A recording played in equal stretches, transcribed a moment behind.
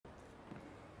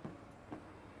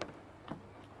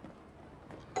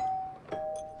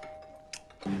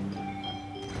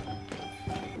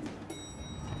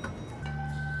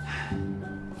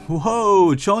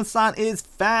Whoa, Chon-san is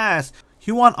fast. He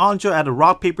won Anjo at a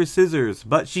rock, paper, scissors,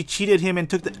 but she cheated him and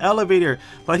took the elevator,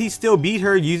 but he still beat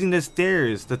her using the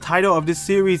stairs. The title of this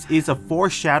series is a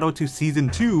foreshadow to season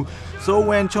 2, so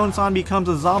when Chon-san becomes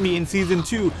a zombie in season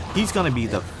 2, he's gonna be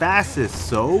the fastest,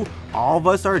 so all of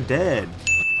us are dead.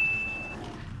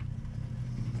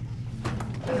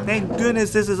 Thank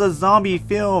goodness this is a zombie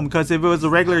film, cause if it was a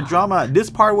regular drama, this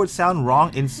part would sound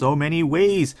wrong in so many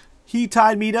ways. He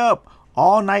tied me up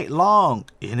all night long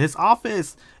in his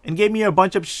office and gave me a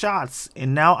bunch of shots,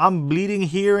 and now I'm bleeding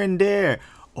here and there.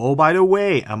 Oh, by the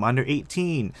way, I'm under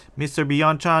 18. Mr.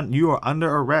 Byeon-chan, you are under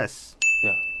arrest.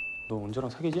 야, 너 언제랑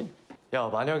사귀지? 야,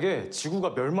 만약에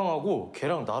지구가 멸망하고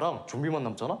걔랑 나랑 좀비만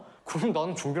남잖아? 그럼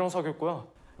나는 좀비랑 사귈 거야.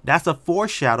 That's a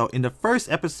foreshadow in the first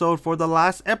episode for the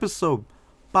last episode.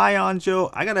 Bye,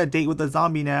 Anjo. I got a date with a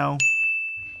zombie now.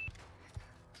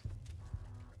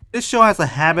 This show has a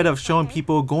habit of showing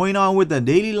people going on with their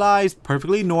daily lives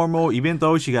perfectly normal even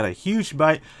though she got a huge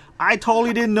bite. I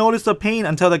totally didn't notice the pain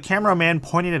until the cameraman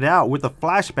pointed it out with a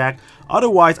flashback.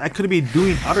 Otherwise, I could be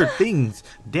doing other things.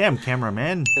 Damn,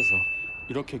 cameraman.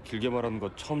 이렇게 길게 말하는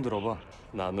거 처음 들어봐.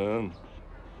 나는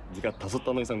네가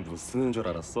 5단어 이상 못 쓰는 줄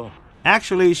알았어.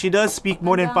 Actually, she does speak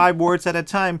more than 5 words at a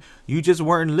time. You just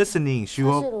weren't listening.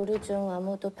 사실 우리 중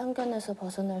아무도 편견에서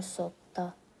벗어날 수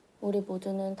없다. 우리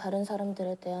모두는 다른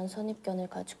사람들에 대한 선입견을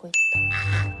가지고 있다.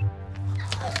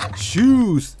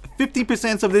 Shoes.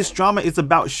 50% of this drama is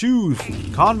about shoes.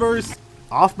 Converse,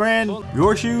 off-brand,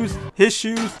 your shoes, his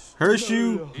shoes, her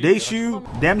shoe, they shoe,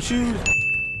 them shoes.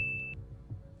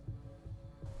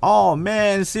 Oh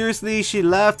man, seriously, she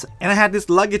left and I had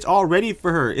this luggage all ready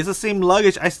for her. It's the same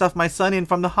luggage I stuffed my son in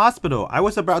from the hospital. I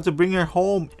was about to bring her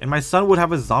home and my son would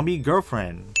have a zombie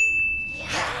girlfriend.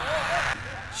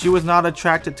 She was not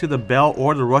attracted to the bell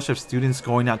or the rush of students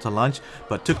going out to lunch,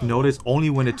 but took notice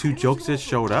only when the 2 jokesters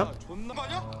showed up.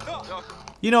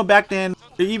 You know, back then,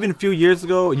 or even a few years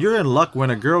ago, you're in luck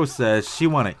when a girl says she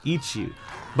wanna eat you.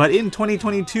 But in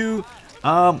 2022,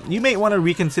 you may want to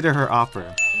reconsider her offer.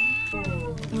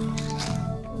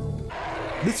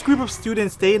 This group of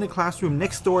students stay in the classroom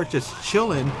next door just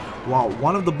chilling while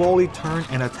one of the bully turned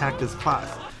and attacked his class.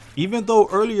 Even though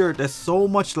earlier there's so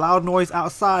much loud noise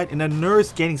outside and a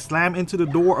nurse getting slammed into the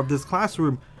door of this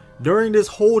classroom, during this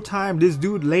whole time this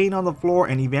dude laying on the floor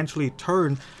and eventually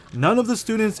turned, none of the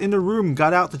students in the room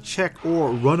got out to check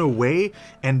or run away,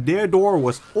 and their door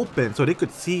was open so they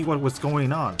could see what was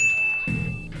going on.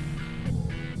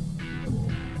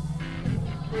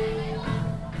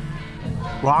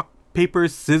 Rock, paper,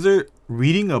 scissors,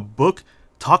 reading a book,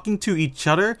 talking to each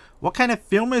other? What kind of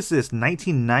film is this?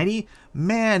 1990?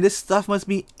 Man, this stuff must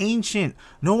be ancient.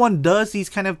 No one does these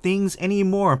kind of things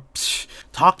anymore. Psh,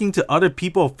 talking to other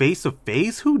people face to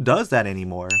face? Who does that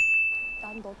anymore?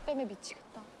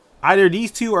 Either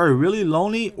these two are really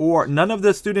lonely or none of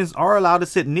the students are allowed to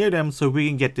sit near them so we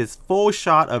can get this full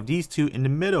shot of these two in the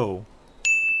middle.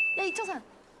 야, 이철산.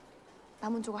 나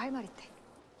먼저 할 말 있대.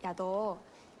 야, 너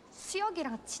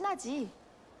수혁이랑 친하지?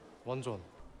 완전.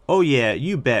 Oh yeah,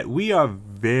 you bet. We are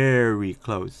very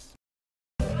close.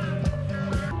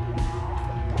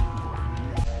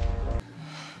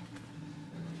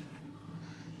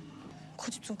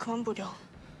 고집 좀 그만 부려.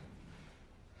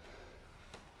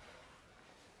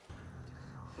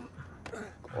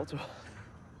 꺼져.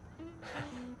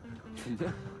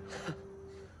 좋냐?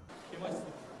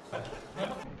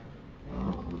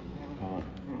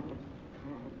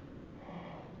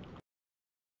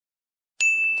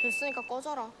 됐으니까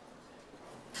꺼져라.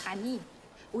 아니,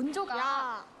 온조가.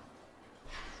 야.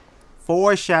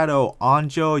 Foreshadow,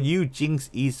 Anjo, you jinx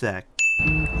Isak.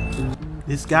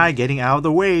 This guy getting out of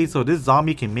the way so this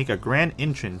zombie can make a grand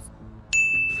entrance.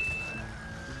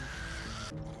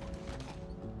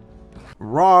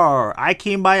 Roar! I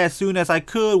came by as soon as I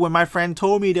could when my friend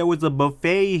told me there was a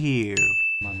buffet here.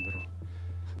 만들어.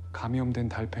 감염된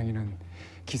달팽이는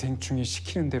기생충이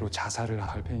시키는 대로 자살을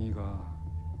할 달팽이가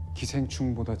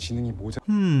기생충보다 지능이 모자.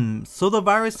 So the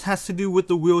virus has to do with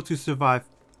the will to survive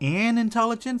and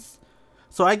intelligence?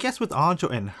 So I guess with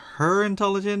Anjo and her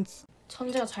intelligence?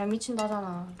 천재가 잘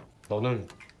미친다잖아. 너는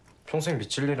평생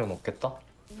미칠 일은 없겠다?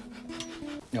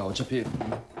 야, 어차피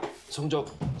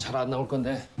성적 잘 안 나올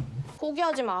건데.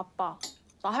 포기하지 마, 아빠.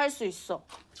 나 할 수 있어.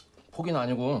 포기는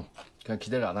아니고 그냥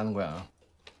기대를 안 하는 거야.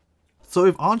 So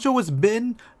if Anjo was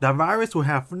bitten, the virus will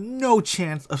have no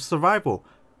chance of survival.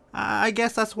 I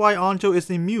guess that's why Anjo is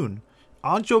immune.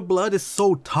 Anjo blood is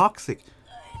so toxic.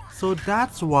 So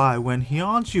that's why when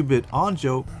Hyunsoo bit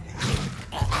Anjo...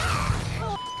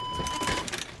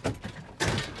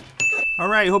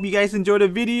 Alright, hope you guys enjoyed the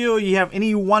video. You have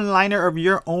any one-liner of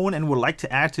your own and would like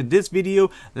to add to this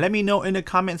video, let me know in the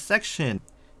comment section.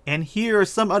 And here are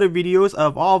some other videos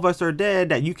of All of Us Are Dead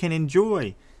that you can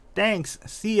enjoy. Thanks,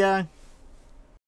 see ya!